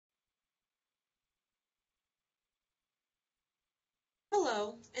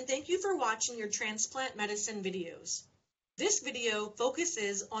Hello, and thank you for watching your transplant medicine videos. This video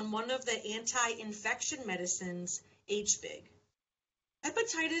focuses on one of the anti-infection medicines, HBIG.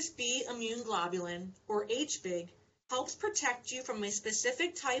 Hepatitis B Immune Globulin, or HBIG, helps protect you from a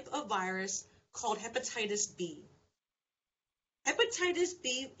specific type of virus called hepatitis B. Hepatitis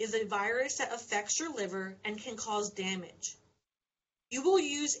B is a virus that affects your liver and can cause damage. You will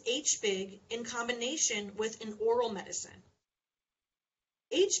use HBIG in combination with an oral medicine.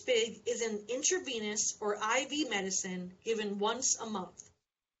 HBIG is an intravenous or IV medicine given once a month.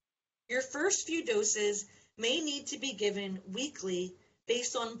 Your first few doses may need to be given weekly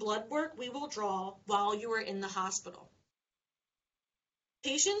based on blood work we will draw while you are in the hospital.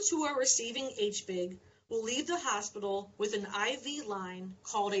 Patients who are receiving HBIG will leave the hospital with an IV line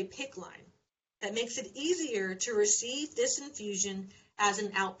called a PICC line that makes it easier to receive this infusion as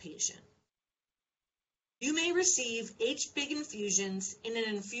an outpatient. You may receive HBIG infusions in an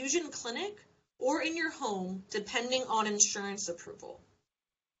infusion clinic or in your home, depending on insurance approval.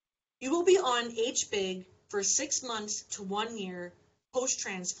 You will be on HBIG for 6 months to 1 year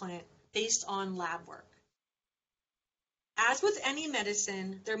post-transplant based on lab work. As with any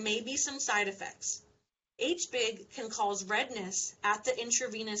medicine, there may be some side effects. HBIG can cause redness at the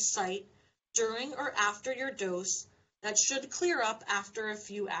intravenous site during or after your dose that should clear up after a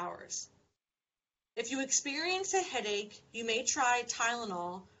few hours. If you experience a headache, you may try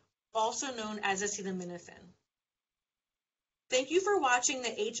Tylenol, also known as acetaminophen. Thank you for watching the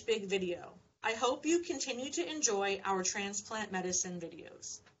HBIG video. I hope you continue to enjoy our transplant medicine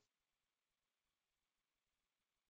videos.